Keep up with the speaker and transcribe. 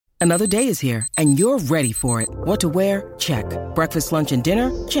Another day is here, and you're ready for it. What to wear? Check. Breakfast, lunch, and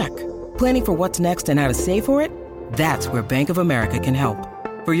dinner? Check. Planning for what's next and how to save for it? That's where Bank of America can help.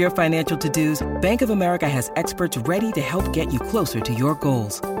 For your financial to-dos, Bank of America has experts ready to help get you closer to your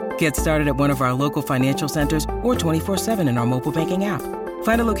goals. Get started at one of our local financial centers or 24/7 in our mobile banking app.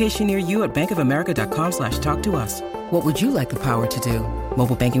 Find a location near you at bankofamerica.com/talktous. What would you like the power to do?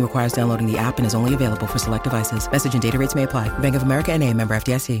 Mobile banking requires downloading the app and is only available for select devices. Message and data rates may apply. Bank of America N.A., member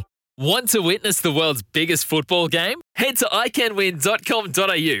FDIC. Want to witness the world's biggest football game? Head to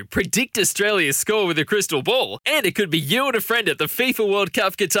iCanWin.com.au, predict Australia's score with a crystal ball, and it could be you and a friend at the FIFA World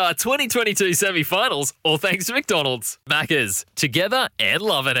Cup Qatar 2022 semi-finals, all thanks to McDonald's. Maccas, together and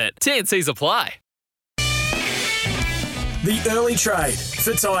loving it. TNCs apply. The early trade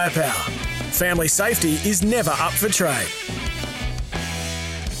for Tyre Power. Family safety is never up for trade.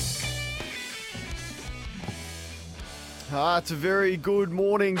 It's a very good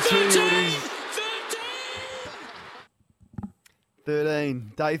morning to you. It is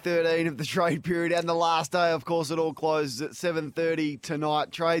day 13 of the trade period, and the last day, of course, it all closes at 7:30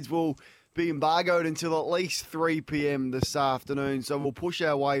 tonight. Trades will be embargoed until at least 3 p.m. this afternoon, so we'll push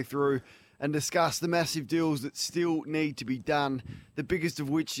our way through and discuss the massive deals that still need to be done, the biggest of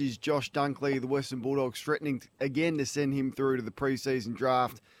which is Josh Dunkley, the Western Bulldogs, threatening again to send him through to the pre-season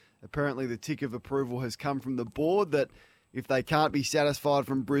draft. Apparently the tick of approval has come from the board that if they can't be satisfied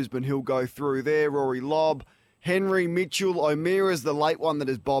from Brisbane, he'll go through there. Rory Lobb, Henry, Mitchell, O'Meara's the late one that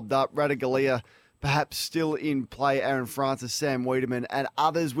has bobbed up, Radaglia perhaps still in play, Aaron Francis, Sam Wiedemann and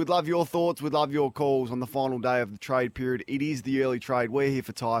others. We'd love your thoughts, we'd love your calls on the final day of the trade period. It is the early trade. We're here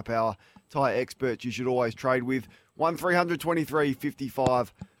for Tyre Power, tyre experts you should always trade with. 1300 23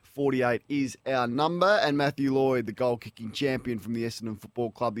 55 48 is our number. And Matthew Lloyd, the goal-kicking champion from the Essendon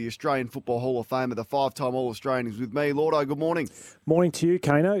Football Club, the Australian Football Hall of Famer, the 5-time All-Australian, is with me. Lordo, good morning. Morning to you,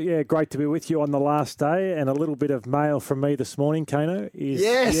 Kano. Yeah, great to be with you on the last day. And a little bit of mail from me this morning, Kano.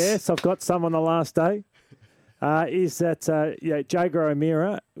 Yes, I've got some on the last day. Jager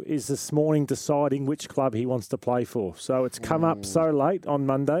O'Meara is this morning deciding which club he wants to play for. So it's come up so late on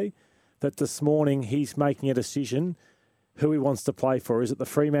Monday that this morning he's making a decision who he wants to play for. Is it the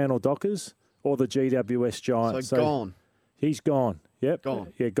Fremantle Dockers or the GWS Giants? So gone. He's gone. Yep.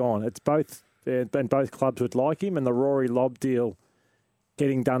 Gone. Yeah, gone. It's both, and both clubs would like him, and the Rory Lobb deal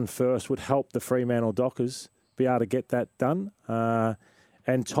getting done first would help the Fremantle Dockers be able to get that done.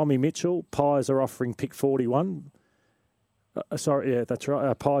 And Tommy Mitchell, Pies are offering pick 41. That's right.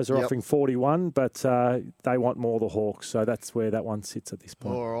 Pies are offering 41, but they want more the Hawks, so that's where that one sits at this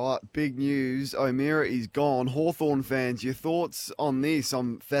point. All right, big news. O'Meara is gone. Hawthorn fans, your thoughts on this?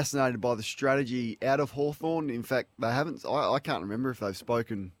 I'm fascinated by the strategy out of Hawthorn. In fact, they haven't. I can't remember if they've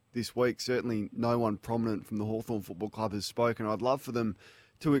spoken this week. Certainly no one prominent from the Hawthorn Football Club has spoken. I'd love for them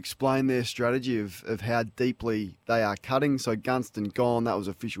to explain their strategy of how deeply they are cutting. So Gunston gone. That was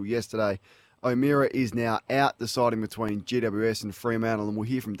official yesterday. O'Meara is now out, deciding between GWS and Fremantle, and we'll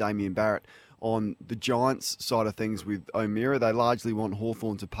hear from Damien Barrett on the Giants side of things with O'Meara. They largely want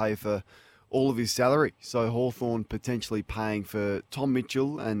Hawthorn to pay for all of his salary, so Hawthorn potentially paying for Tom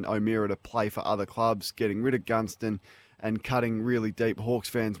Mitchell and O'Meara to play for other clubs, getting rid of Gunston and cutting really deep. Hawks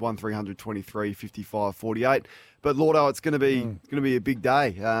fans, 1300 23 55 48. But Lordo, it's going to be a big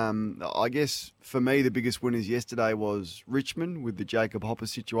day. I guess for me, the biggest winners yesterday was Richmond with the Jacob Hopper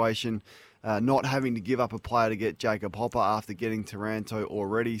situation. Not having to give up a player to get Jacob Hopper after getting Taranto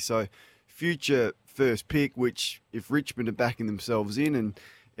already. So future first pick, which if Richmond are backing themselves in and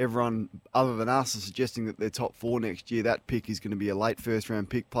everyone other than us are suggesting that they're top 4 next year, that pick is going to be a late first round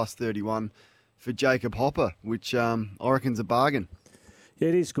pick plus 31 for Jacob Hopper, which I reckon's a bargain. Yeah,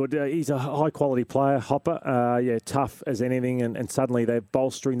 it is good. He's a high-quality player, Hopper. Tough as anything, and suddenly they're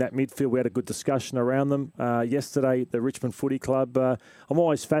bolstering that midfield. We had a good discussion around them yesterday at the Richmond Footy Club. I'm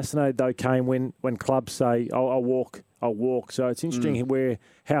always fascinated, though, Kane, when clubs say, I'll walk. So it's interesting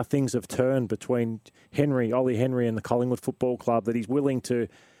how things have turned between Ollie Henry and the Collingwood Football Club, that he's willing to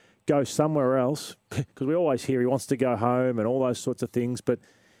go somewhere else, because we always hear he wants to go home and all those sorts of things, but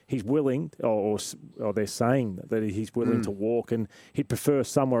he's willing, or they're saying that he's willing to walk, and he'd prefer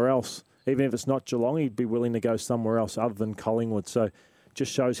somewhere else. Even if it's not Geelong, he'd be willing to go somewhere else other than Collingwood. So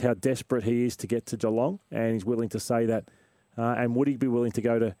just shows how desperate he is to get to Geelong, and he's willing to say that. And would he be willing to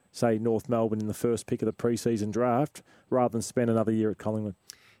go to, say, North Melbourne in the first pick of the pre-season draft rather than spend another year at Collingwood?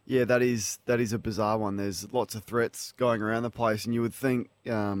 Yeah, that is a bizarre one. There's lots of threats going around the place, and you would think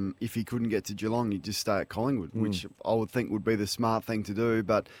if he couldn't get to Geelong, he'd just stay at Collingwood, which I would think would be the smart thing to do.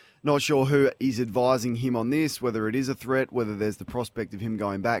 But not sure who is advising him on this, whether it is a threat, whether there's the prospect of him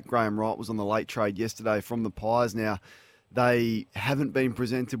going back. Graham Wright was on the late trade yesterday from the Pies. Now, They haven't been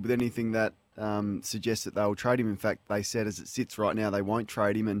presented with anything that suggests that they'll trade him. In fact, they said as it sits right now, they won't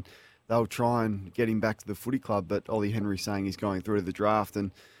trade him and they'll try and get him back to the footy club. But Ollie Henry's saying he's going through to the draft,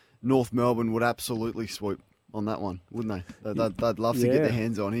 and North Melbourne would absolutely swoop on that one, wouldn't they? They'd love to get their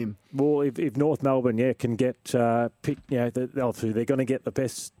hands on him. Well, if North Melbourne, can get picked, they're going to get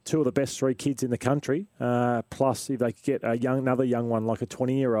two of the best three kids in the country. Plus, if they could get another young one like a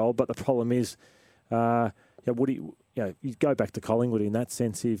 20-year-old, but the problem is, would he? You go back to Collingwood in that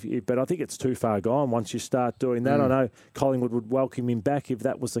sense, but I think it's too far gone once you start doing that. I know Collingwood would welcome him back if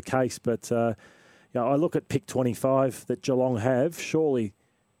that was the case, but I look at pick 25 that Geelong have. Surely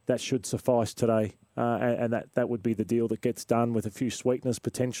that should suffice today. And that would be the deal that gets done with a few sweeteners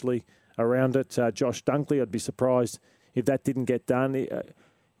potentially around it. Josh Dunkley, I'd be surprised if that didn't get done.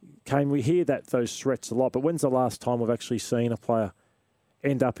 Kane, we hear those threats a lot, but when's the last time we've actually seen a player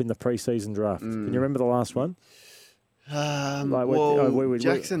end up in the pre-season draft? Can you remember the last one?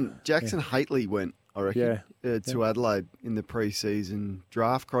 Jackson Hately went, I reckon, to Adelaide in the pre-season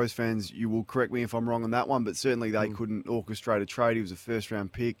draft. Crows fans, you will correct me if I'm wrong on that one, but certainly they couldn't orchestrate a trade. He was a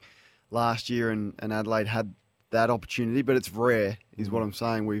first-round pick last year, and Adelaide had that opportunity, but it's rare, is what I'm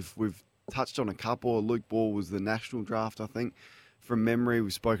saying. We've touched on a couple. Luke Ball was the national draft, I think, from memory.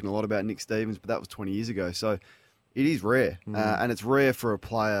 We've spoken a lot about Nick Stevens, but that was 20 years ago. So it is rare, and it's rare for a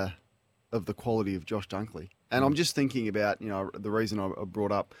player of the quality of Josh Dunkley. And I'm just thinking about, the reason I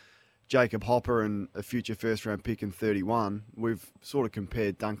brought up Jacob Hopper and a future first-round pick in 31. We've sort of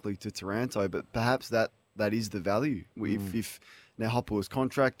compared Dunkley to Taranto, but perhaps that is the value. If now Hopper was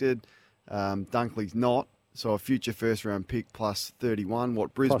contracted, Dunkley's not, so a future first-round pick plus 31,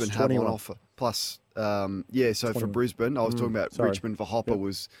 what Brisbane have on offer. Plus, so for Brisbane, I was talking about Richmond for Hopper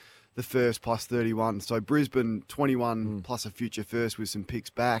was the first plus 31. So Brisbane, 21 plus a future first with some picks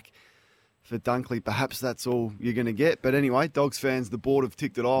back. For Dunkley, perhaps that's all you're going to get. But anyway, Dogs fans, the board have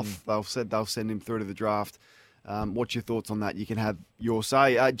ticked it off. They've said they'll send him through to the draft. What's your thoughts on that? You can have your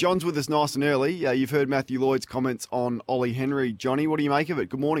say. John's with us nice and early. You've heard Matthew Lloyd's comments on Ollie Henry. Johnny, what do you make of it?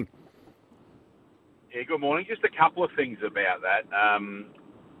 Good morning. Yeah, good morning. Just a couple of things about that. I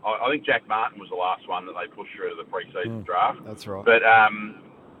think Jack Martin was the last one that they pushed through to the pre-season draft. That's right. But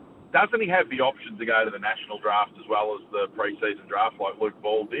doesn't he have the option to go to the national draft as well as the pre-season draft like Luke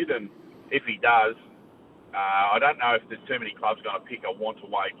Ball did? And if he does, I don't know if there's too many clubs going to pick a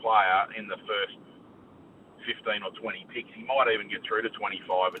want-away player in the first 15 or 20 picks. He might even get through to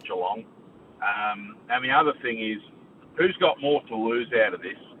 25 at Geelong. And the other thing is, who's got more to lose out of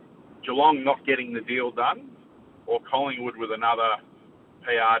this? Geelong not getting the deal done, or Collingwood with another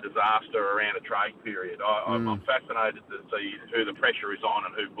PR disaster around a trade period? I'm fascinated to see who the pressure is on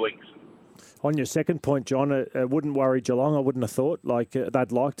and who blinks. On your second point, John, it wouldn't worry Geelong. I wouldn't have thought.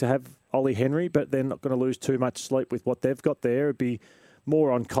 They'd like to have Ollie Henry, but they're not going to lose too much sleep with what they've got there. It'd be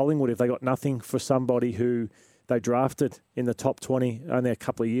more on Collingwood if they got nothing for somebody who they drafted in the top 20 only a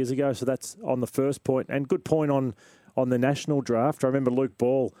couple of years ago. So that's on the first point. And good point on the national draft. I remember Luke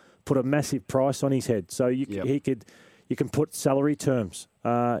Ball put a massive price on his head. So you can put salary terms,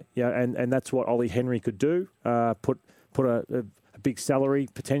 and that's what Ollie Henry could do. Put a big salary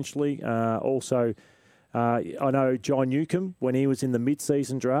potentially. Also, I know John Newcombe, when he was in the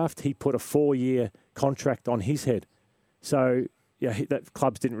mid-season draft, he put a 4-year contract on his head. So that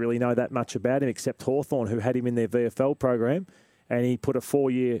clubs didn't really know that much about him except Hawthorn, who had him in their VFL program, and he put a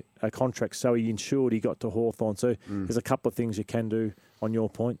 4-year contract, so he ensured he got to Hawthorn. So there's a couple of things you can do on your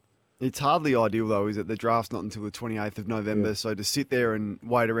point. It's hardly ideal, though, is it? The draft's not until the 28th of November, Yeah. So to sit there and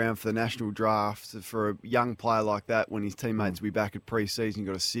wait around for the national draft for a young player like that when his teammates will be back at pre-season, you've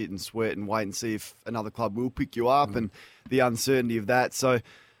got to sit and sweat and wait and see if another club will pick you up and the uncertainty of that. So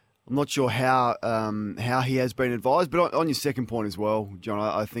I'm not sure how he has been advised, but on your second point as well, John,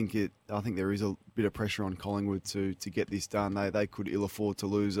 I think there is a bit of pressure on Collingwood to get this done. They could ill afford to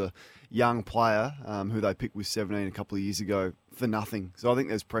lose a young player who they picked with 17 a couple of years ago for nothing. So I think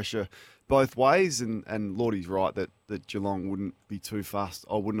there's pressure both ways, and Lordy's right that Geelong wouldn't be too fast.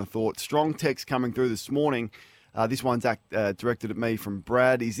 I wouldn't have thought. Strong text coming through this morning. This one's directed at me from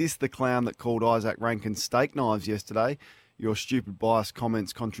Brad. Is this the clown that called Isaac Rankin steak knives yesterday? Your stupid biased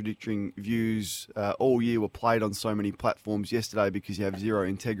comments contradicting views all year were played on so many platforms yesterday because you have zero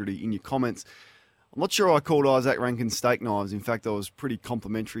integrity in your comments. I'm not sure I called Isaac Rankin steak knives. In fact, I was pretty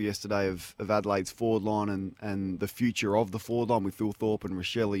complimentary yesterday of Adelaide's forward line and the future of the forward line with Phil Thorpe and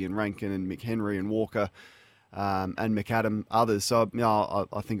Rochelle and Rankin and McHenry and Walker and McAdam, others. So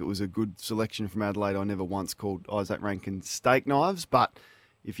I think it was a good selection from Adelaide. I never once called Isaac Rankin steak knives, but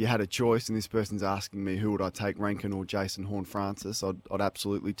if you had a choice, and this person's asking me who would I take, Rankin or Jason Horne-Francis, I'd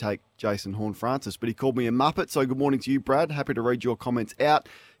absolutely take Jason Horne-Francis. But he called me a muppet, so good morning to you, Brad. Happy to read your comments out.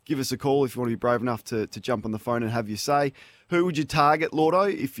 Give us a call if you want to be brave enough to jump on the phone and have your say. Who would you target, Lordo,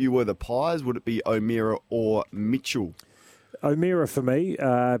 if you were the Pies? Would it be O'Meara or Mitchell? O'Meara for me,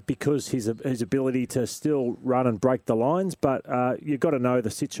 because his ability to still run and break the lines, but you've got to know the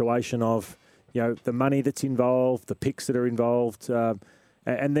situation of, the money that's involved, the picks that are involved,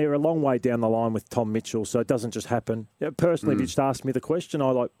 and they're a long way down the line with Tom Mitchell, so it doesn't just happen. Personally, if you just ask me the question,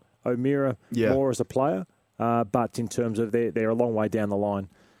 I like O'Meara more as a player, but in terms of they're a long way down the line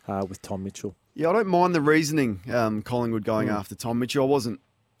with Tom Mitchell. Yeah, I don't mind the reasoning, Collingwood going after Tom Mitchell. I wasn't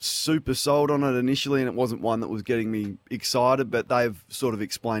super sold on it initially, and it wasn't one that was getting me excited, but they've sort of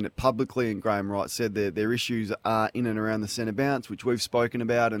explained it publicly, and Graham Wright said their issues are in and around the centre bounce, which we've spoken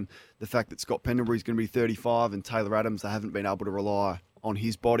about, and the fact that Scott Pendlebury's going to be 35 and Taylor Adams, they haven't been able to rely on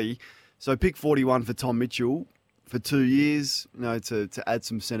his body. So pick 41 for Tom Mitchell for 2 years, to add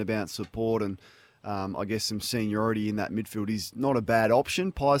some centre bounce support and I guess some seniority in that midfield is not a bad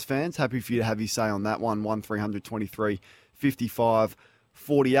option. Pies fans, happy for you to have your say on that one. 1323 55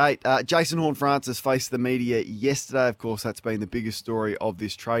 48. Jason Horne-Francis faced the media yesterday. Of course, that's been the biggest story of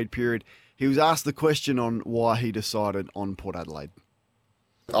this trade period. He was asked the question on why he decided on Port Adelaide.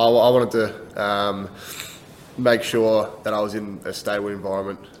 I wanted to make sure that I was in a stable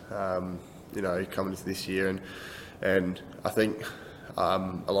environment, coming into this year, and I think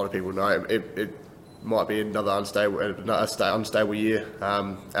a lot of people know it might be another unstable year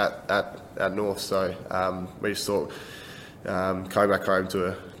at North. So we just thought coming back home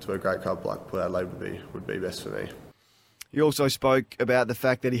to a great club like Port Adelaide would be best for me. He also spoke about the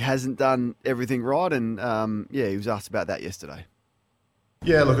fact that he hasn't done everything right, and he was asked about that yesterday.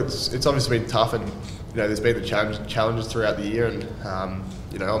 Yeah, look, it's obviously been tough, and there's been the challenges throughout the year, and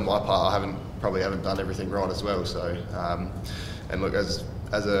on my part, I probably haven't done everything right as well. So, and look, as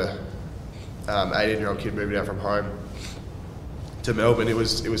a 18-year-old kid moving out from home to Melbourne, it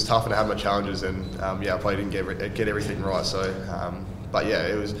was tough, and I had my challenges, and I probably didn't get everything right. So, but yeah,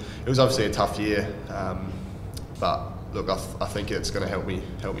 it was obviously a tough year, but look, I think it's going to help me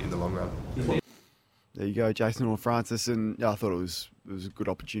in the long run. There you go, Jason Horne-Francis, and I thought it was a good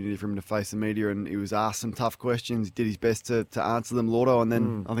opportunity for him to face the media, and he was asked some tough questions. He did his best to answer them, Lordo, and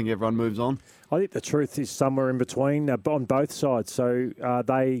then I think everyone moves on. I think the truth is somewhere in between on both sides. So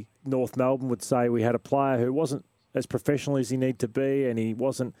North Melbourne would say we had a player who wasn't as professional as he needed to be, and he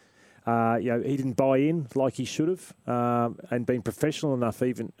wasn't, he didn't buy in like he should have, and been professional enough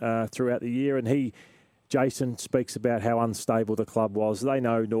even throughout the year. And Jason speaks about how unstable the club was. They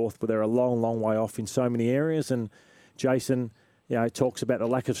know North, but they're a long, long way off in so many areas. And Jason, talks about the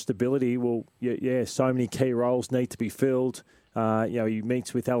lack of stability. Well, so many key roles need to be filled. He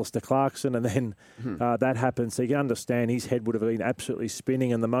meets with Alistair Clarkson, and then that happens. So you can understand his head would have been absolutely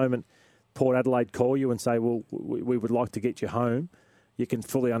spinning. And the moment Port Adelaide call you and say, well, we would like to get you home, you can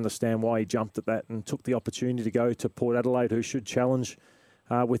fully understand why he jumped at that and took the opportunity to go to Port Adelaide, who should challenge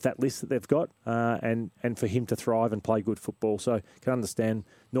with that list that they've got, and for him to thrive and play good football. So you can understand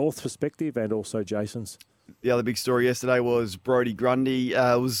North's perspective and also Jason's. The other big story yesterday was Brodie Grundy.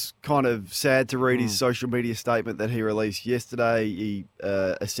 It was kind of sad to read his social media statement that he released yesterday. He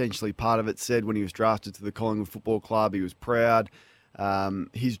essentially, part of it said when he was drafted to the Collingwood Football Club, he was proud.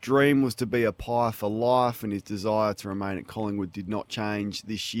 His dream was to be a Pie for life, and his desire to remain at Collingwood did not change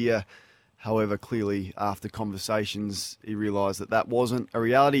this year. However, clearly, after conversations, he realised that wasn't a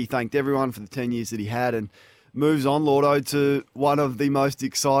reality. He thanked everyone for the 10 years that he had and moves on, Lordo, to one of the most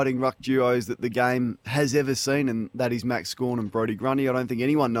exciting ruck duos that the game has ever seen, and that is Max Gawn and Brodie Grundy. I don't think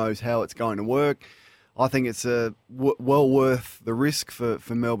anyone knows how it's going to work. I think it's well worth the risk for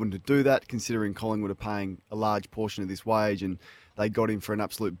Melbourne to do that, considering Collingwood are paying a large portion of this wage, and they got him for an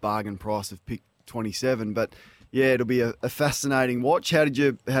absolute bargain price of pick 27. But yeah, it'll be a fascinating watch. How did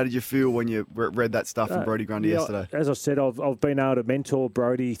you feel when you read that stuff from Brodie Grundy yesterday? As I said, I've been able to mentor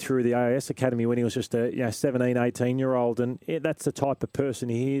Brodie through the AIS Academy when he was just a 17, 18-year-old, and that's the type of person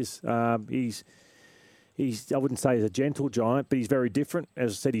he is. He's I wouldn't say he's a gentle giant, but he's very different.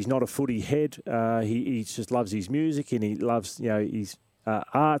 As I said, he's not a footy head. He just loves his music, and he loves his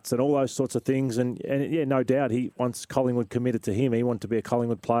arts and all those sorts of things. And no doubt, once Collingwood committed to him, he wanted to be a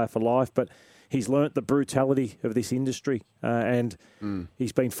Collingwood player for life, but he's learnt the brutality of this industry, and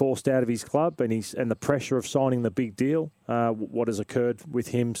he's been forced out of his club, and the pressure of signing the big deal. What has occurred with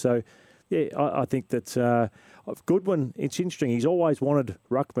him? So, I think that Goodwin. It's interesting. He's always wanted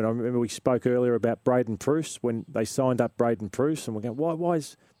ruckman. I remember we spoke earlier about Braden Preuss when they signed up Braden Preuss, and we're going, why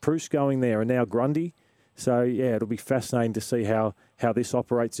is Preuss going there? And now Grundy. So, yeah, it'll be fascinating to see how this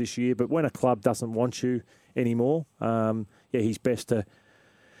operates this year. But when a club doesn't want you anymore, he's best to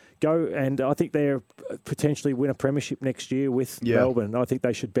go. And I think they'll potentially win a premiership next year with Melbourne. I think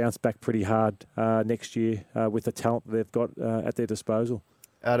they should bounce back pretty hard next year with the talent that they've got at their disposal.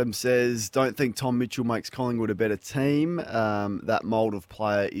 Adam says, don't think Tom Mitchell makes Collingwood a better team. That mould of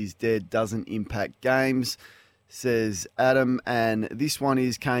player is dead, doesn't impact games, says Adam. And this one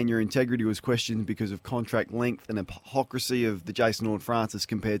is, Kane, your integrity was questioned because of contract length and hypocrisy of the Jason Horne-Francis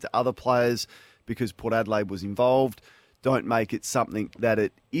compared to other players because Port Adelaide was involved. Don't make it something that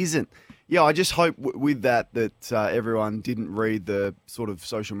it isn't. Yeah, I just hope with that everyone didn't read the sort of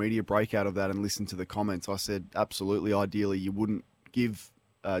social media breakout of that and listen to the comments. I said, absolutely, ideally, you wouldn't give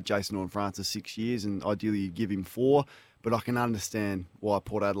Jason Horne-Francis 6 years, and ideally you'd give him 4. But I can understand why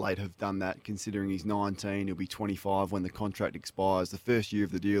Port Adelaide have done that, considering he's 19, he'll be 25 when the contract expires. The first year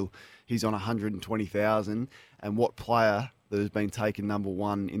of the deal, he's on $120,000, and what player that has been taken number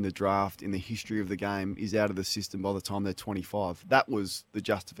 1 in the draft in the history of the game is out of the system by the time they're 25? That was the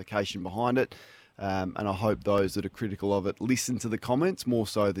justification behind it. And I hope those that are critical of it listen to the comments more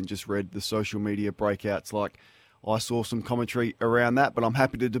so than just read the social media breakouts. Like, I saw some commentary around that, but I'm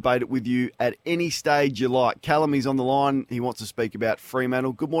happy to debate it with you at any stage you like. Callum is on the line. He wants to speak about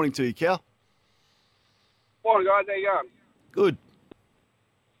Fremantle. Good morning to you, Cal. Morning, guys. How you going? Good.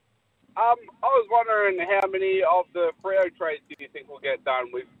 I was wondering how many of the Freo trades do you think will get done?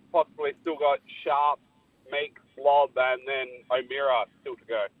 We've possibly still got Sharp, Meek, Lobb, and then O'Meara still to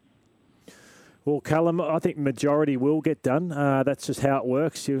go. Well, Callum, I think majority will get done. That's just how it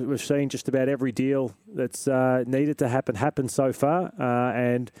works. We've seen just about every deal that's needed to happen so far.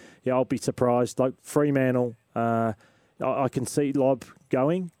 And I'll be surprised. Like Fremantle, I can see Lobb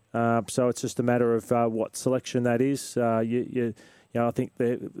going. So it's just a matter of what selection that is. I think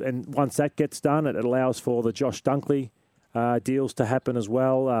and once that gets done, it allows for the Josh Dunkley deals to happen as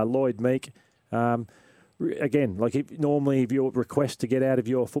well. Lloyd Meek. Again, like if your request to get out of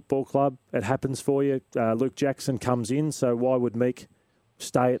your football club, it happens for you. Luke Jackson comes in, so why would Meek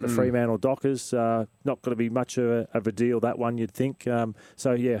stay at the Fremantle Dockers? Not going to be much of a deal, that one, you'd think.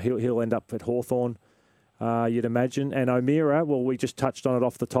 He'll end up at Hawthorn, you'd imagine. And O'Meara, well, we just touched on it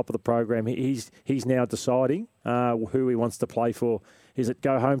off the top of the program. He's now deciding who he wants to play for. Is it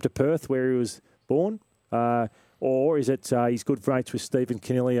go home to Perth, where he was born? Or is it he's good mates with Stephen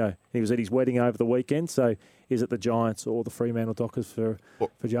Caniglio? He was at his wedding over the weekend. So is it the Giants or the Fremantle Dockers for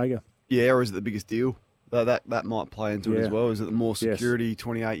Jager? Yeah, or is it the biggest deal? That might play into it as well. Is it the more security, yes.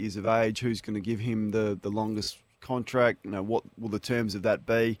 28 years of age? Who's going to give him the longest contract? What will the terms of that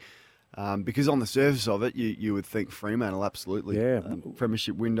be? Because on the surface of it, you would think Fremantle, absolutely. Yeah.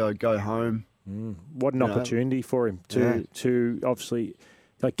 Premiership window, go home. What an opportunity for him to obviously...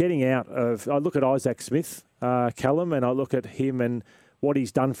 Like getting out of... I look at Isaac Smith, Callum, and I look at him and what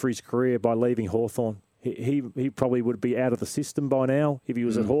he's done for his career by leaving Hawthorn. He probably would be out of the system by now. If he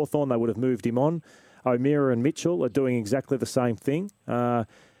was at Hawthorn, they would have moved him on. O'Meara and Mitchell are doing exactly the same thing.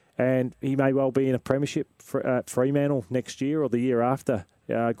 And he may well be in a premiership at Fremantle next year or the year after.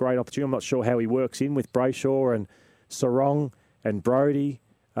 Great opportunity. I'm not sure how he works in with Brayshaw and Sarong and Brodie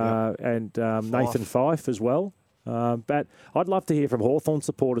and Nathan Fyfe as well. But I'd love to hear from Hawthorn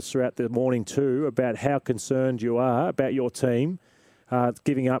supporters throughout the morning too about how concerned you are about your team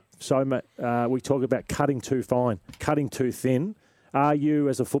giving up so much. We talk about cutting too fine, cutting too thin. Are you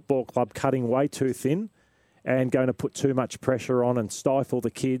as a football club cutting way too thin and going to put too much pressure on and stifle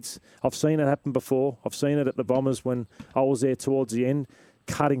the kids? I've seen it happen before. I've seen it at the Bombers when I was there towards the end,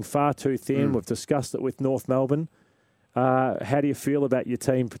 cutting far too thin. We've discussed it with North Melbourne. How do you feel about your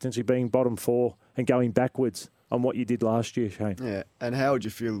team potentially being bottom 4 and going backwards on what you did last year, Shane? Yeah, and how would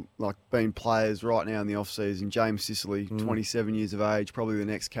you feel like being players right now in the off-season? James Sicily, 27 years of age, probably the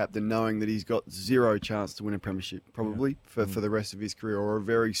next captain, knowing that he's got zero chance to win a premiership, probably, for the rest of his career, or a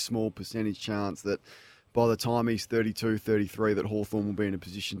very small percentage chance that by the time he's 32, 33, that Hawthorn will be in a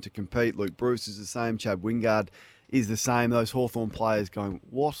position to compete. Luke Bruce is the same, Chad Wingard is the same. Those Hawthorn players going,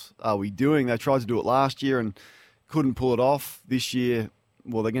 what are we doing? They tried to do it last year and couldn't pull it off. This year,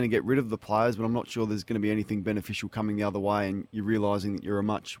 well, they're going to get rid of the players, but I'm not sure there's going to be anything beneficial coming the other way, and you're realising that you're a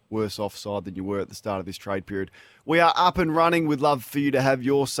much worse off side than you were at the start of this trade period. We are up and running. We'd love for you to have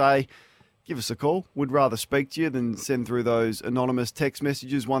your say. Give us a call. We'd rather speak to you than send through those anonymous text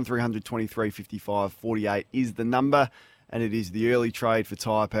messages. 1300 23 55 48 is the number, and it is the early trade for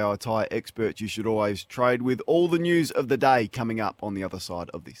Tyre Power, tyre experts you should always trade with. All the news of the day coming up on the other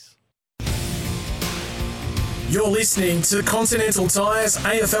side of this. You're listening to Continental Tire's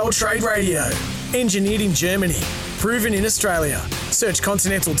AFL Trade Radio. Engineered in Germany. Proven in Australia. Search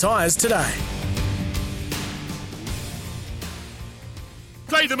Continental Tires today.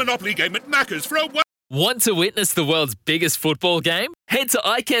 Play the Monopoly game at Macca's for a Want to witness the world's biggest football game? Head to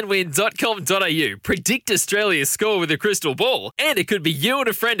iCanWin.com.au, predict Australia's score with a crystal ball, and it could be you and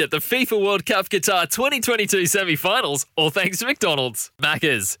a friend at the FIFA World Cup Qatar 2022 semi-finals, all thanks to McDonald's.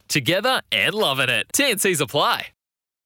 Maccas, together and loving it. TNCs apply.